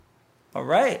All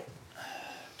right.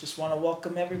 Just want to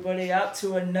welcome everybody out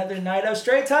to another night of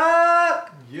Straight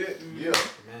Talk. Yeah.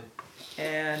 Man.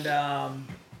 And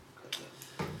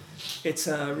it's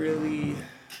really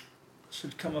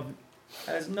should come up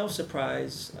as no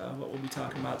surprise what we'll be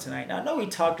talking about tonight. Now, I know we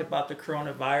talked about the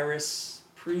coronavirus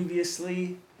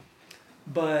previously,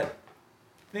 but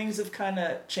things have kind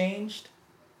of changed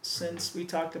since we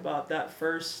talked about that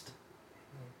first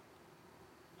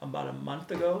about a month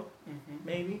ago,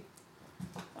 maybe.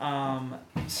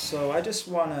 So I just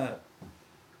want to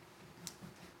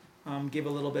give a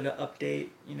little bit of update.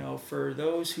 You know, for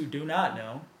those who do not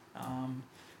know,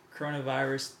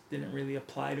 coronavirus didn't really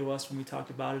apply to us when we talked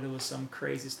about it. It was some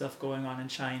crazy stuff going on in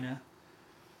China,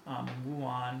 in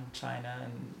Wuhan, China,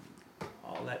 and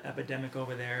all that epidemic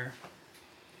over there.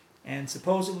 And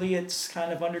supposedly it's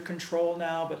kind of under control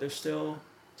now, but there's still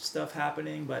stuff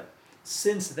happening. But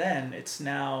since then, it's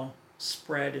now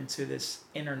spread into this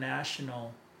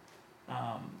international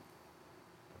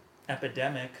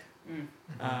epidemic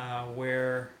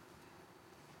where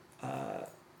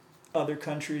other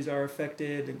countries are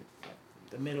affected,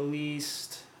 the Middle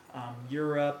East,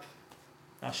 Europe,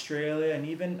 Australia, and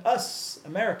even us,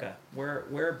 America.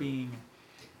 We're being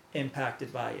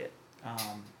impacted by it.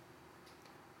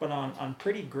 But on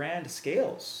pretty grand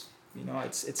scales. You know,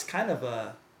 it's kind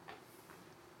of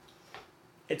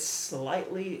it's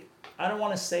slightly, I don't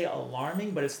want to say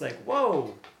alarming, but it's like,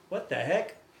 whoa, what the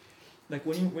heck? Like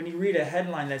when you read a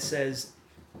headline that says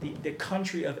the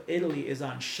country of Italy is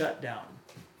on shutdown.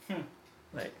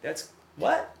 Like, that's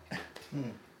what?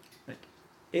 Like,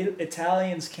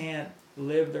 Italians can't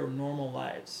live their normal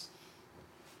lives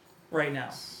right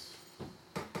now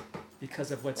because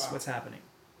of what's happening.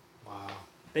 Wow.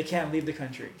 They can't leave the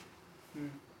country.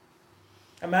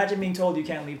 Imagine being told you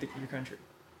can't leave your country.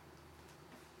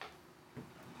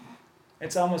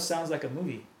 It almost sounds like a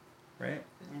movie, right?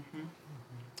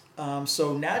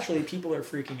 So naturally, people are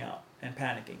freaking out and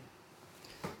panicking.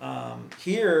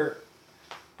 Here,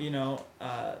 you know,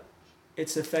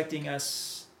 it's affecting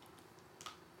us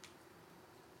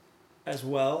as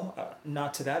well,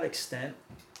 not to that extent,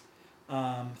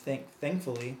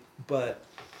 thankfully, but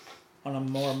on a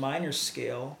more minor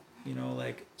scale, you know,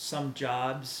 like some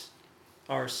jobs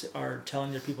are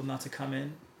telling their people not to come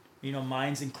in. You know,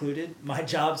 mine's included. My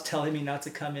job's telling me not to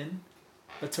come in,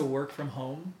 but to work from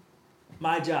home.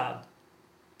 My job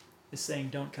is saying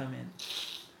don't come in.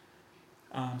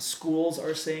 Schools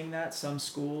are saying that. Some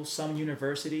schools, some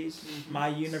universities. My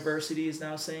university is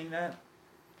now saying that.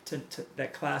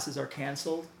 That classes are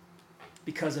canceled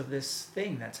because of this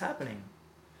thing that's happening.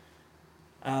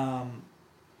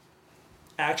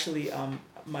 Actually,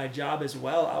 my job as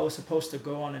well, I was supposed to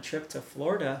go on a trip to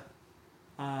Florida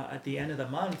at the end of the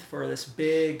month for this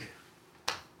big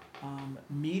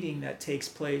meeting that takes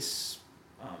place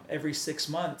every 6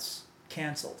 months.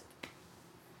 Canceled.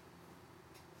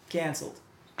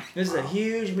 This is a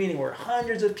huge meeting where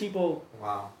hundreds of people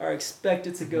are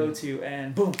expected to go to,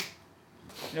 and boom,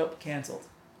 nope, canceled.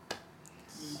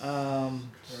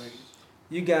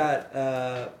 You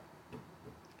got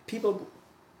people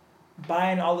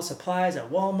buying all the supplies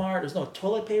at Walmart. There's no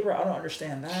toilet paper. I don't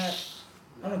understand that.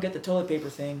 I don't get the toilet paper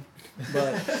thing,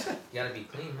 but You gotta be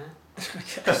clean, man.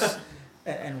 yes.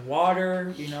 And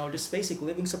water, you know, just basic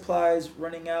living supplies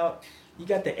running out. You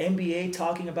got the NBA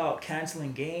talking about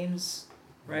canceling games,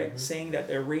 right? Saying that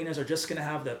the arenas are just gonna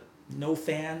have no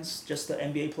fans, just the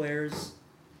NBA players.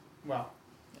 Wow.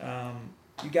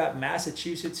 You got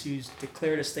Massachusetts, who's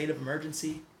declared a state of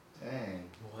emergency. Dang.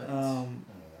 What?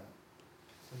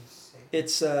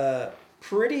 It's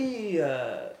pretty.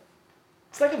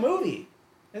 It's like a movie.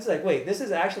 It's like, wait, this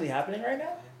is actually happening right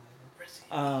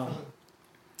now.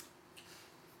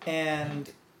 And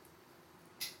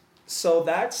so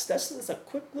that's a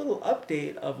quick little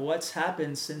update of what's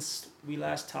happened since we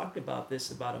last talked about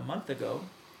this about a month ago.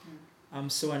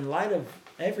 So in light of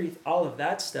all of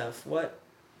that stuff, what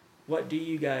do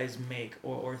you guys make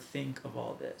or think of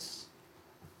all this?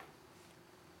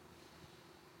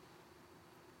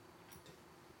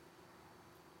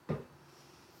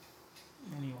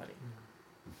 Anybody?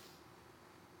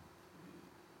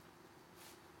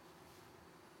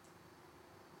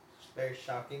 It's very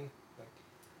shocking, like,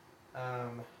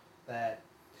 that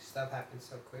stuff happened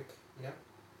so quick, you know?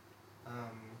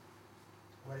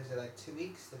 What is it, like 2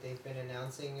 weeks that they've been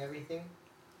announcing everything?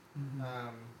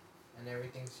 And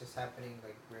everything's just happening,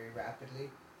 like, very rapidly.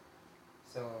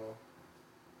 So,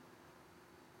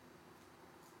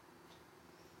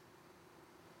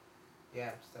 yeah,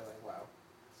 I'm still like, wow.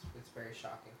 It's very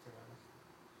shocking, to be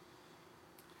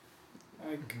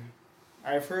honest. Like,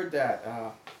 I've heard that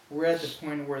we're at the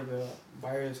point where the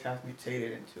virus has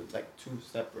mutated into like two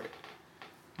separate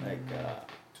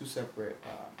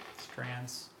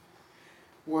strands.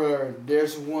 where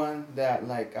there's one that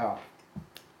like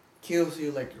kills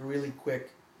you like really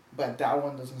quick, but that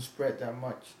one doesn't spread that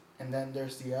much. And then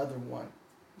there's the other one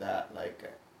that like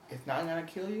it's not gonna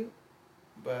kill you,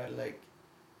 but like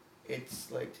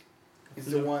it's like it's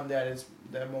the one that is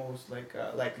the most like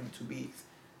likely to be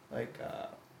like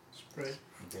spread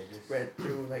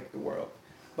through like the world.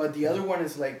 But the other one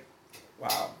is like,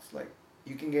 wow, it's like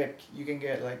you can get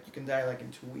like you can die like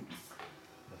in 2 weeks.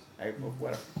 Like of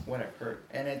what I've heard,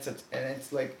 and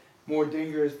it's like more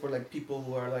dangerous for like people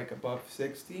who are like above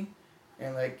 60,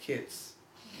 and like kids,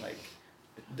 like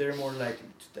they're more likely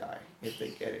to die if they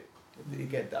get it, if they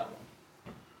get that one.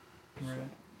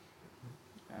 Right.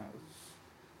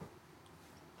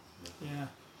 So, Yeah.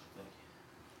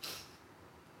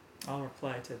 I'll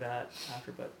reply to that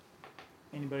after, but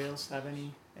anybody else have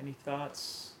any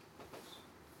thoughts?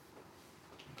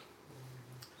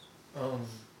 I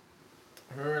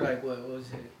remember like what was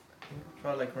it? I think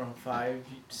probably like around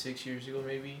 5-6 years ago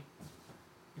maybe.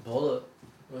 Ebola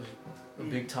was a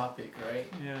big topic, right?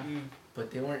 Yeah. But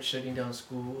they weren't shutting down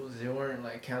schools. They weren't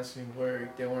like canceling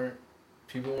work.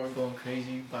 People weren't going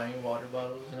crazy buying water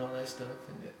bottles and all that stuff,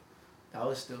 and that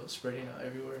was still spreading out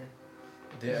everywhere.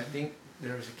 I think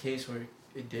there was a case where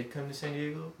it did come to San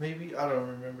Diego. Maybe I don't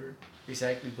remember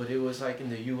exactly, but it was like in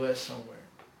the U.S. somewhere.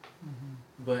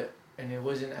 And it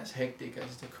wasn't as hectic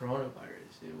as the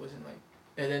coronavirus. It wasn't like,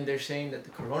 and then they're saying that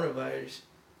the coronavirus,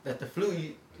 that the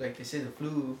flu, like they say the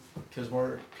flu kills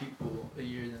more people a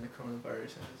year than the coronavirus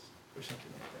has, or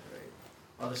something like that, right?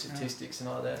 All the statistics and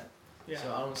all that. Yeah.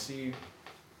 So I don't see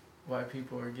why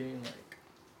people are getting like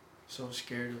so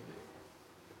scared of it.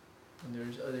 And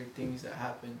there's other things that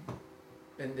happen,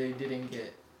 and they didn't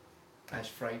get as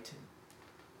frightened.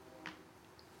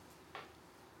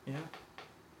 Yeah.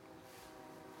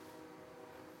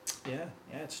 Yeah,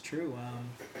 it's true.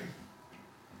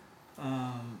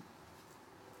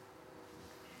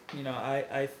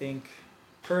 I think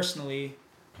personally,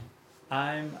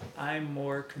 I'm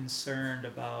more concerned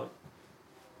about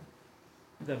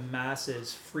the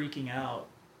masses freaking out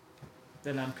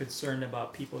than I'm concerned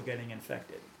about people getting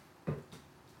infected.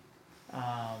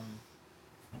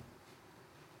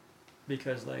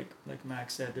 Because like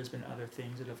Max said, there's been other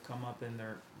things that have come up and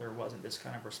there wasn't this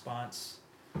kind of response.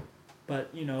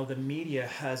 But the media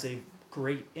has a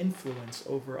great influence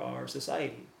over our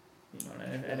society,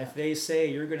 and if they say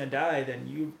you're gonna die, then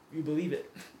you believe it.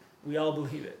 We all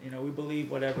believe it. We believe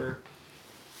whatever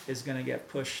is gonna get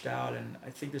pushed out, and I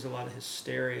think there's a lot of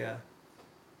hysteria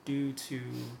due to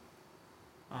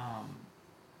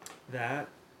that,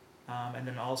 and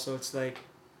then also it's like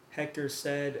Hector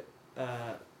said,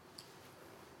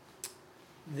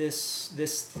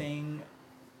 this thing,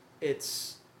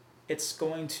 it's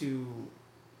going to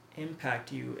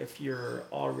impact you if you're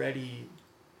already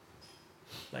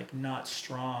like not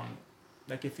strong,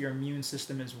 like if your immune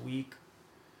system is weak.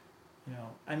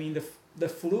 I mean the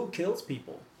flu kills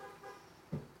people.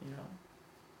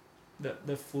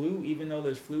 The flu, even though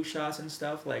there's flu shots and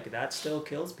stuff, like that still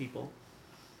kills people.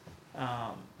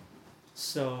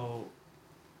 So,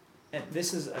 and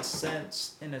this is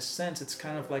in a sense it's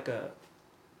kind of like a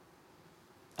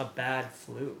bad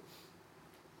flu.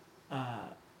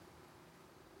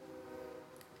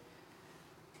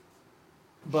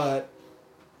 But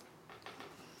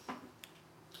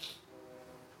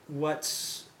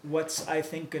what's I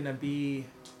think gonna be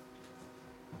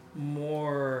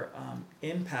more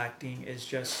impacting is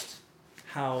just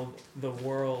how the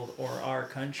world or our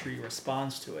country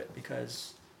responds to it,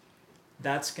 because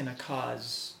that's gonna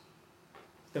cause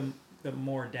the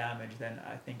more damage than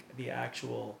I think the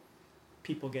actual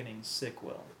people getting sick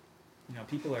will.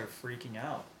 People are freaking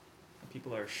out.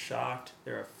 People are shocked.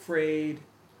 They're afraid.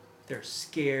 They're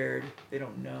scared. They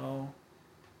don't know.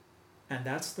 And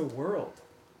that's the world.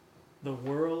 The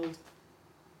world,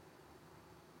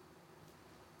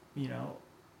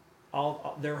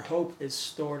 all their hope is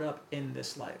stored up in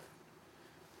this life.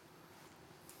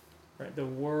 Right? The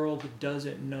world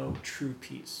doesn't know true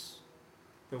peace.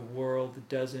 The world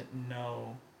doesn't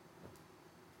know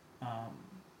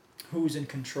who's in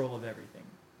control of everything.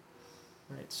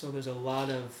 Right? So there's a lot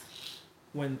of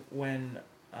when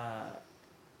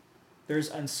there's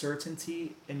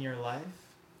uncertainty in your life,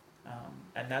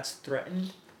 and that's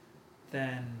threatened,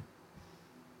 then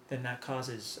that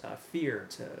causes fear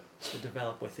to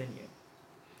develop within you.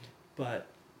 But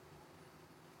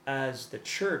as the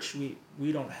church,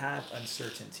 we don't have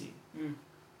uncertainty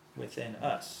within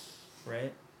us,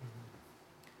 right?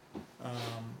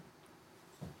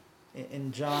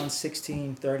 In John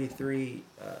 16:33,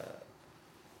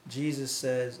 Jesus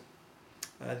says,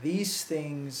 "These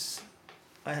things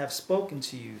I have spoken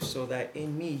to you, so that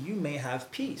in me you may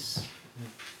have peace.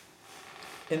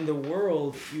 In the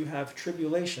world you have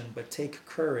tribulation, but take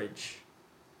courage.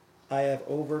 I have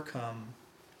overcome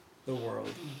the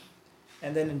world."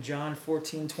 And then in John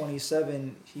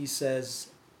 14:27, he says,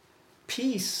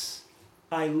 "Peace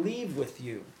I leave with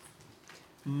you.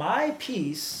 My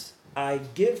peace I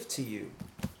give to you.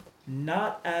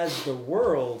 Not as the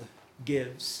world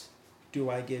gives, do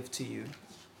I give to you.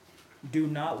 Do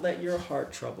not let your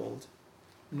heart troubled,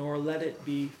 nor let it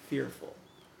be fearful."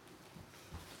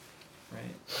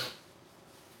 Right?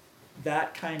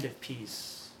 That kind of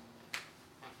peace,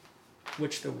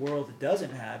 which the world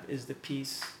doesn't have, is the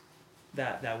peace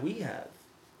that we have.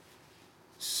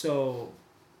 So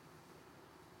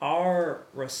our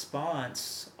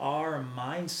response, our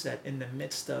mindset in the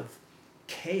midst of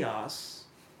chaos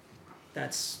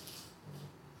that's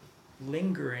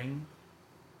lingering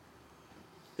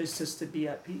is just to be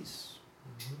at peace.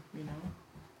 You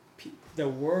know, the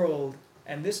world,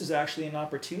 and this is actually an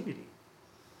opportunity.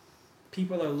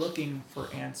 People are looking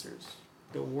for answers.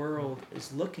 The world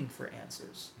is looking for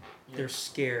answers. They're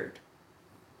scared.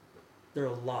 They're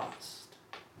lost.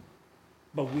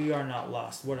 But we are not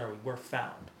lost. What are we? We're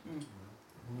found.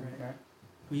 Right? Okay.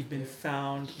 We've been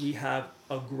found. We have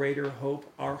a greater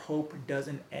hope. Our hope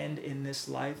doesn't end in this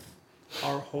life.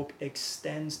 Our hope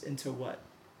extends into what?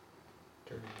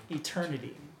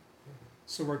 Eternity.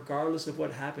 So regardless of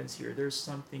what happens here, there's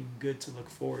something good to look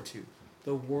forward to.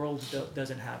 The world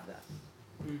doesn't have that.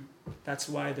 That's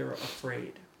why they're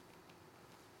afraid.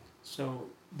 So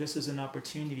this is an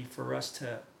opportunity for us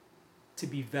to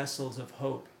be vessels of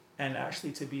hope and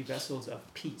actually to be vessels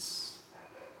of peace.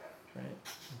 Right?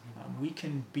 We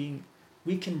can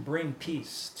bring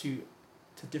peace to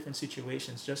different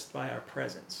situations just by our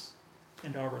presence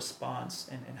and our response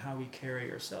and how we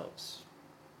carry ourselves.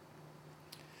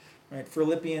 Right?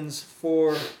 Philippians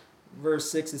 4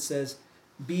 verse 6, it says,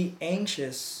 "Be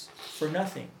anxious for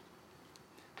nothing,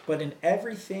 but in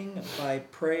everything by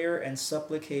prayer and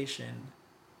supplication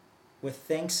with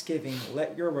thanksgiving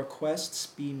let your requests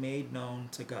be made known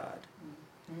to God.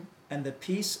 And the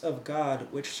peace of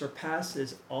God, which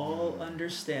surpasses all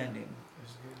understanding,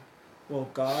 will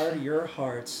guard your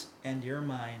hearts and your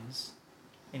minds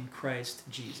in Christ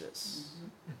Jesus."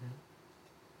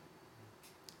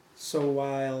 So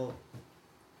while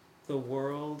the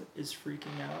world is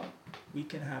freaking out, we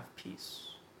can have peace.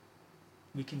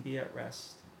 We can be at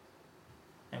rest.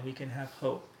 And we can have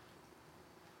hope,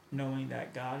 knowing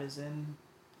that God is in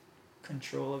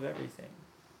control of everything.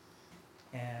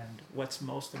 And what's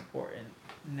most important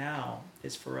now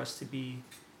is for us to be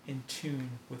in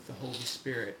tune with the Holy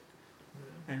Spirit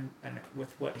and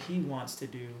with what He wants to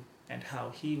do and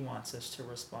how He wants us to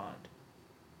respond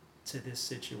to this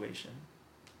situation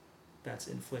that's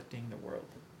inflicting the world.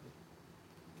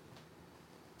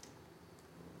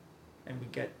 And we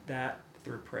get that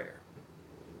through prayer.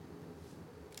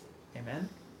 Amen?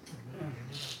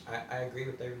 I agree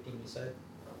with everything you said.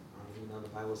 You know, the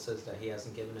Bible says that He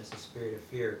hasn't given us a spirit of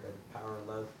fear, but a power of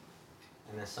love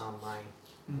and a sound mind.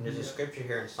 And there's a scripture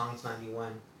here in Psalms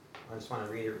 91. I just want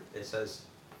to read it. It says,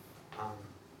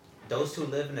 "Those who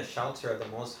live in the shelter of the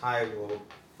Most High will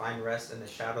find rest in the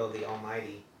shadow of the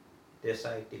Almighty. This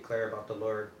I declare about the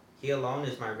Lord. He alone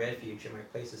is my refuge and my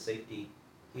place of safety.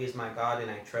 He is my God, and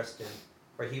I trust Him.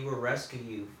 For He will rescue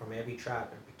you from every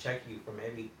trap and protect you from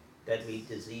every deadly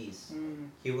disease.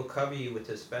 He will cover you with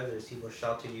His feathers. He will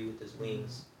shelter you with His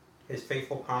wings. His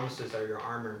faithful promises are your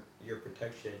armor, your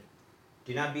protection.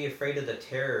 Do not be afraid of the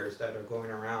terrors that are going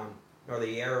around, nor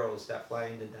the arrows that fly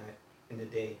in the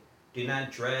day. Do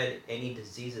not dread any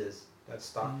diseases that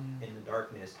stalk in the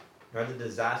darkness, nor the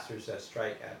disasters that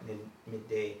strike at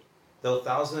midday. Though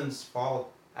thousands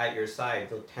fall at your side,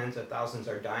 though tens of thousands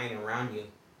are dying around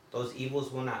you, those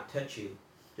evils will not touch you.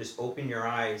 Just open your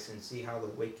eyes and see how the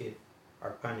wicked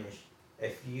are punished.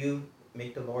 If you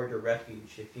make the Lord your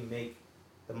refuge, if you make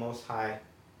the Most High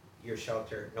your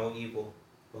shelter, no evil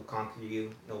will conquer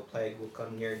you, no plague will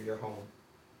come near your home.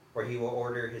 For He will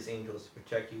order His angels to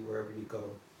protect you wherever you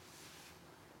go."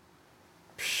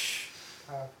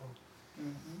 Powerful.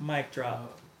 Mic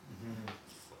drop.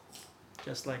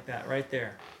 Just like that, right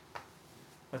there.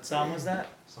 What psalm was that?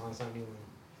 Psalms 91.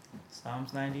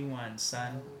 Psalms 91,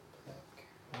 son.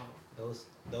 Those.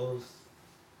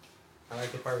 I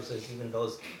like the part where it says, even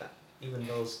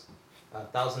those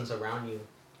thousands around you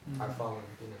are falling.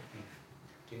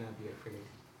 Do not be afraid.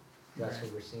 That's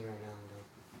what we're seeing right now. You know?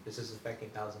 This is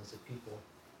affecting thousands of people.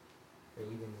 Or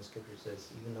even the scripture says,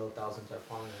 even though thousands are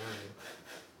falling around you,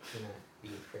 do not be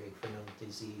afraid, for no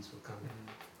disease will come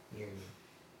near you.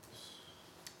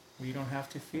 We don't have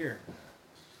to fear.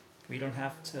 We don't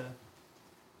have to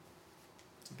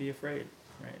be afraid,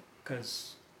 right?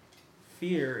 Because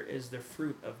fear is the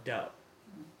fruit of doubt.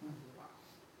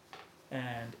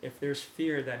 And if there's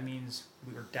fear, that means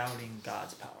we're doubting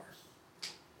God's power.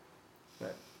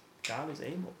 But God is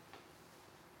able.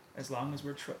 As long as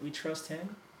we trust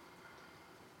Him,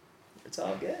 it's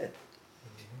all good.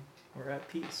 We're at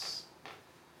peace.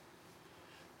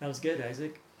 That was good,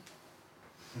 Isaac.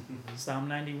 Psalm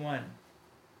 91.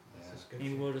 This is Maybe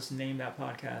scripture. we'll just name that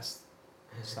podcast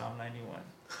Psalm 91.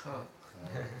 Huh.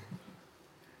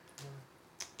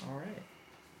 All right.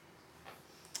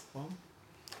 Well,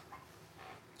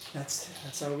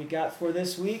 that's all we got for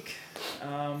this week.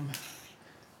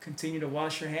 Continue to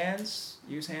wash your hands,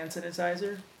 use hand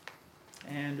sanitizer,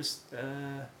 and just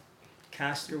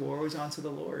cast your worries onto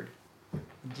the Lord.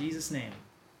 In Jesus' name.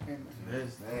 Amen.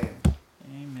 His name.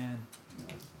 Amen.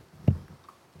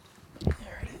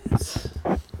 There it is.